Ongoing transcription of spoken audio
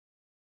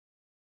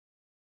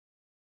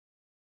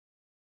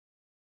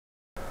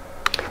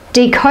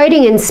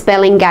Decoding and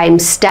Spelling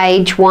Games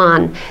Stage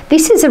 1.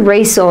 This is a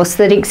resource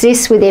that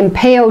exists within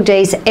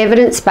PLD's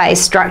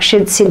evidence-based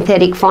structured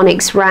synthetic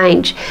phonics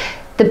range.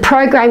 The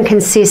program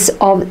consists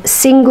of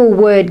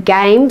single-word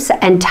games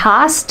and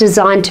tasks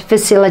designed to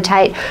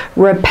facilitate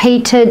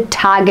repeated,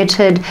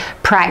 targeted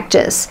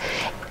practice.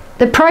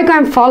 The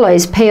program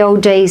follows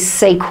PLD's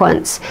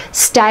sequence.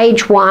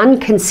 Stage 1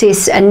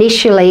 consists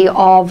initially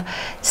of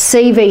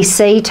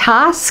CVC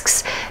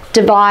tasks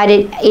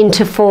divided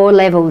into 4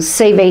 levels: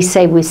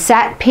 CVC with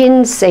SAT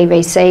pins,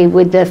 CVC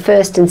with the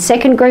first and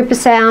second group of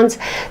sounds,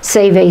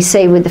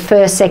 CVC with the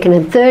first, second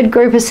and third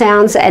group of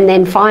sounds, and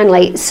then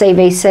finally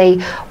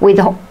CVC with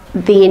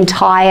the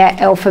entire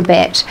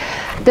alphabet.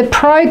 The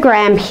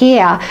program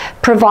here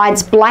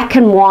provides black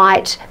and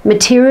white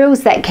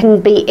materials that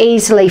can be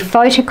easily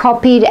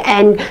photocopied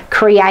and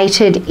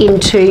created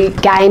into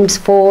games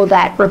for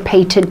that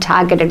repeated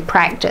targeted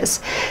practice.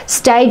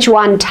 Stage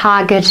 1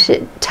 target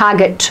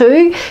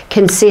 2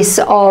 consists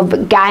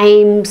of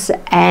games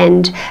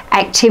and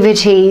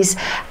activities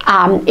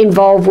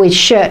involved with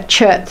sh, ch,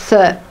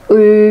 th,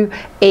 u,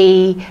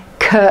 e,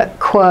 k,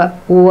 qu,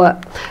 w,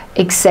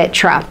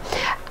 etc.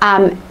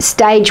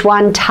 Stage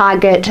 1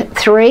 target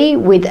 3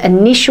 with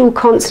initial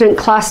consonant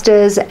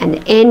clusters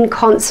and end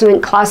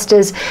consonant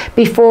clusters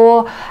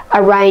before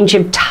a range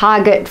of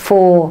target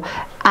 4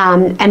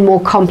 and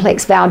more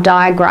complex vowel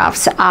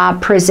digraphs are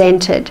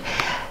presented.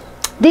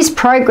 This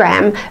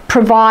program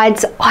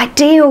provides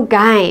ideal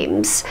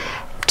games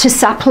to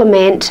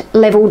supplement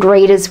levelled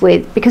readers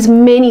with, because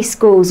many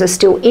schools are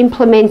still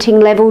implementing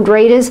levelled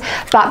readers,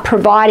 but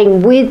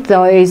providing with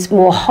those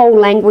more whole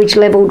language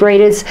levelled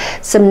readers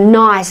some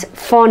nice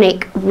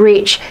phonic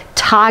rich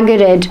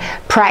targeted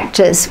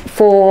practice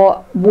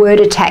for word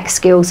attack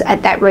skills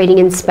at that reading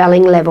and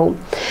spelling level.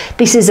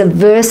 This is a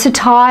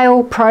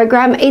versatile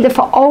program either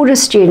for older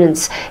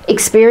students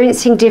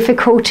experiencing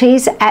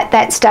difficulties at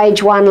that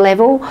stage 1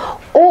 level,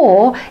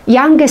 or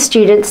younger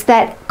students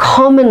that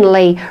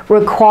commonly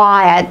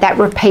require that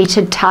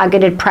repeated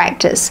targeted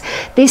practice.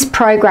 This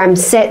program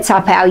sets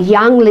up our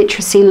young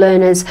literacy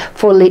learners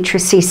for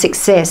literacy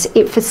success.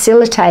 It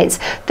facilitates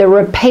the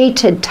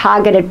repeated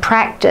targeted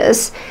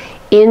practice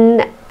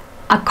in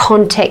a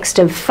context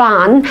of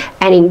fun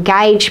and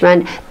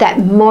engagement that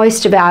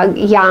most of our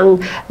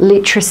young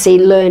literacy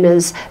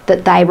learners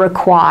that they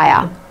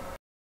require.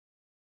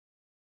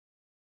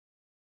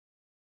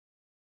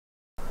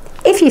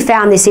 If you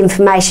found this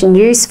information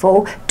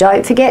useful,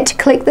 don't forget to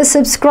click the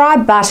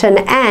subscribe button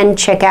and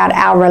check out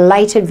our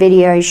related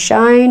videos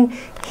shown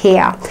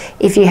here.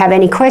 If you have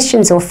any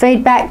questions or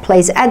feedback,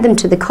 please add them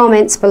to the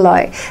comments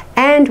below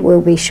and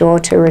we'll be sure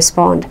to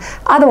respond.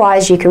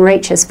 Otherwise, you can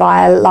reach us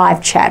via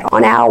live chat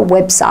on our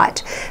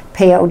website,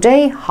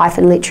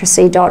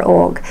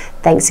 pld-literacy.org.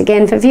 Thanks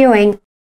again for viewing.